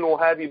working again, we'll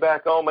have you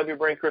back on. Maybe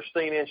bring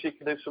Christine in; she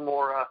can do some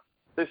more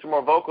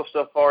vocal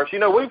stuff for us. You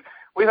know,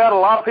 we've had a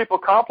lot of people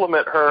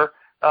compliment her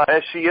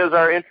as she is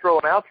our intro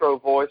and outro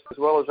voice, as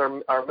well as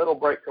our middle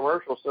break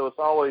commercial. So it's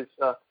always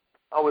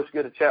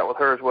good to chat with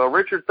her as well.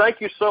 Richard, thank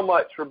you so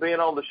much for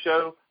being on the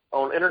show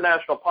on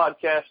International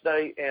Podcast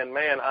Day. And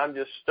man, I'm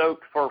just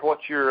stoked for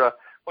what you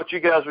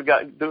guys have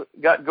got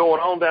going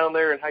on down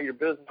there and how your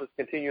business is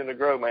continuing to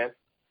grow, man.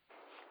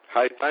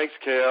 Hey, thanks,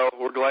 Cal.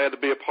 We're glad to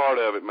be a part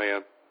of it,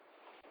 man.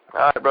 All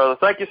right, brother.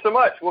 Thank you so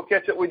much. We'll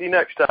catch up with you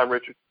next time,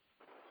 Richard.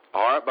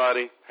 All right,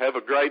 buddy. Have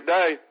a great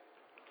day.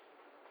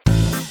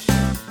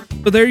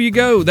 So there you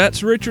go.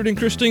 That's Richard and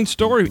Christine's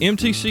story.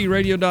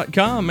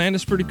 MTCRadio.com. Man,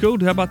 it's pretty cool.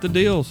 How about the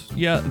deals?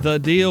 Yeah, the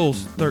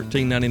deals.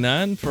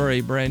 $13.99 for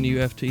a brand new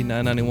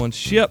FT991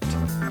 shipped.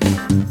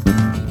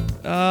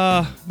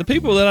 The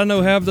people that I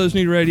know have those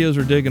new radios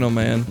are digging them,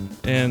 man.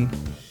 And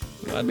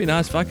it'd be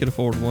nice if I could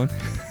afford one.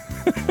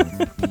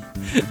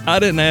 I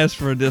didn't ask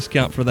for a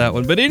discount for that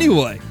one. But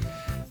anyway,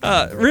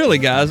 really,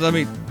 guys, I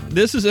mean,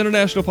 this is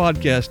International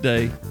Podcast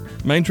Day.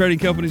 Main Trading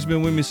Company's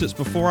been with me since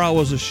before I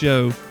was a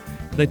show.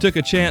 They took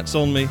a chance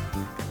on me,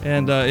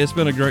 and it's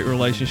been a great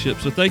relationship.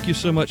 So thank you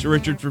so much,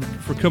 Richard,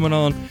 for coming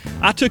on.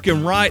 I took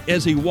him right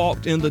as he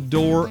walked in the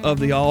door of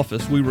the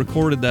office. We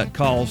recorded that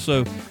call,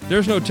 so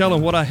there's no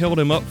telling what I held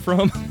him up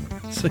from.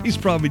 So he's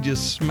probably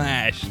just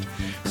smashed.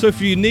 So if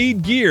you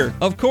need gear,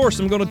 of course,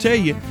 I'm going to tell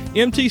you,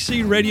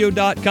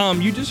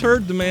 mtcradio.com. You just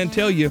heard the man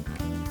tell you,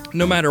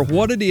 no matter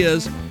what it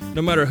is,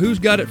 no matter who's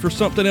got it for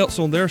something else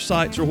on their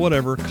sites or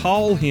whatever,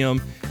 call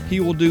him. He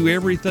will do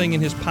everything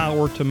in his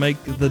power to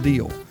make the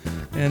deal.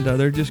 And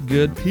they're just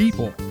good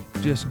people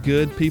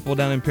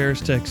down in Paris,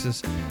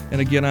 Texas.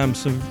 And again,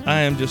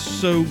 I am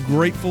just so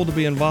grateful to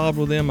be involved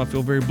with them. I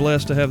feel very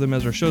blessed to have them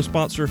as our show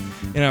sponsor,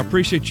 and I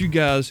appreciate you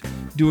guys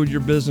doing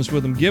your business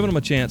with them, giving them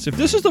a chance. If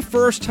this is the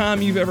first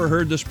time you've ever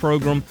heard this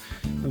program,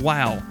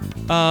 wow,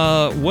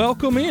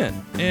 welcome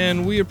in,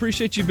 and we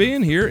appreciate you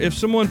being here. If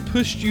someone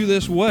pushed you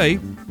this way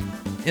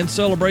in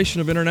celebration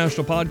of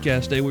International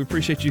Podcast Day, we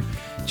appreciate you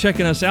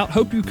checking us out.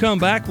 Hope you come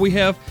back. We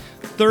have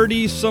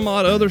 30 some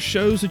odd other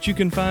shows that you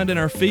can find in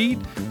our feed,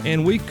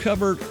 and we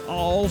covered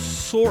all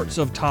sorts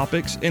of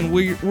topics, and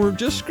we're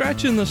just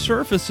scratching the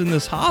surface in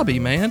this hobby,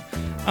 man.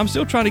 I'm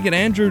still trying to get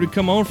Andrew to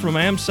come on from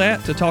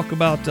AMSAT to talk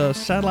about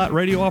satellite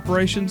radio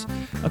operations.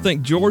 I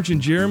think George and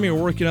Jeremy are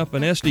working up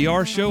an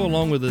SDR show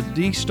along with a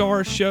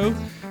D-Star show.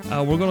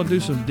 We're going to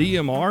do some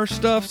DMR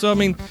stuff. So, I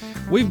mean,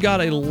 we've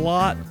got a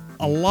lot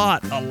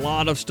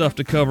of stuff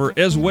to cover,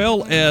 as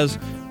well as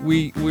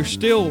we're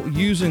still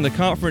using the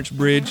conference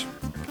bridge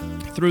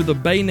through the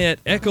Baynet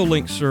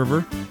Echolink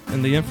server,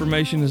 and the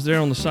information is there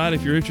on the site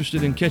if you're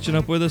interested in catching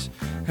up with us.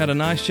 Had a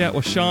nice chat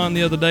with Sean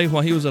the other day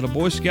while he was at a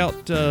Boy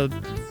Scout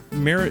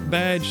merit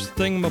badge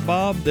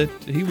thingamabob that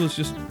he was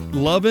just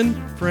loving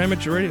for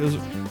amateur radio. It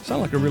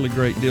sounded like a really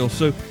great deal.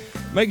 So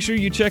make sure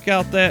you check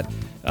out that.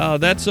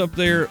 That's up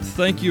there.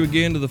 Thank you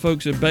again to the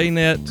folks at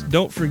Baynet.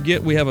 Don't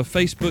forget, we have a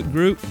Facebook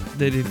group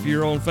that if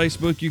you're on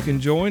Facebook, you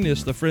can join.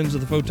 It's the Friends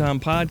of the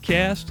Photime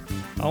Podcast.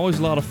 Always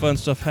a lot of fun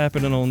stuff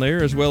happening on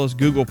there, as well as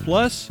Google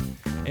Plus,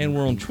 and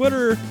we're on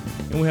Twitter,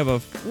 and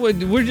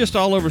we're just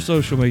all over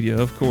social media.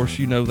 Of course,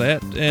 you know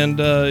that, and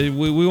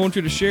we want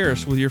you to share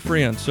us with your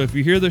friends. So if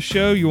you hear this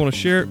show, you want to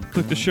share it,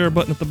 click the share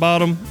button at the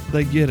bottom.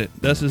 They get it.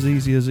 That's as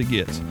easy as it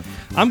gets.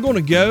 I'm going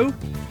to go.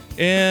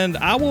 And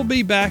I will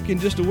be back in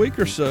just a week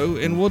or so,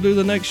 and we'll do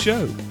the next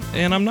show.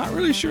 And I'm not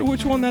really sure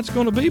which one that's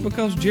going to be,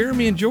 because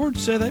Jeremy and George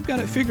said they've got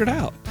it figured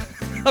out.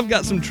 I've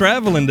got some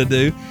traveling to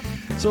do.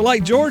 So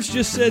like George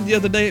just said the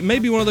other day, it may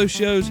be one of those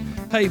shows,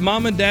 hey,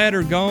 mom and dad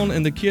are gone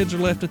and the kids are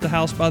left at the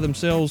house by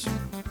themselves.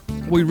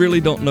 We really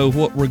don't know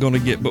what we're going to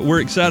get, but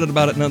we're excited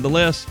about it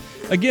nonetheless.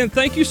 Again,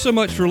 thank you so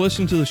much for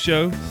listening to the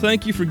show.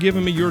 Thank you for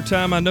giving me your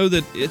time. I know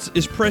that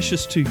it's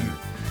precious to you.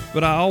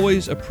 But I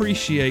always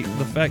appreciate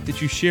the fact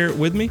that you share it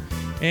with me,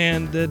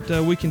 and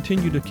that we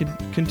continue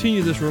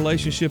this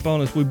relationship on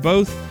as we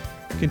both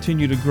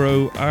continue to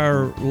grow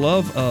our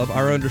love of,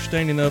 our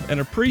understanding of,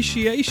 and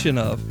appreciation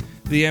of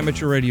the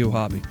amateur radio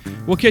hobby.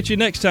 We'll catch you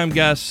next time,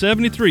 guys.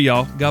 73,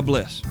 y'all. God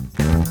bless.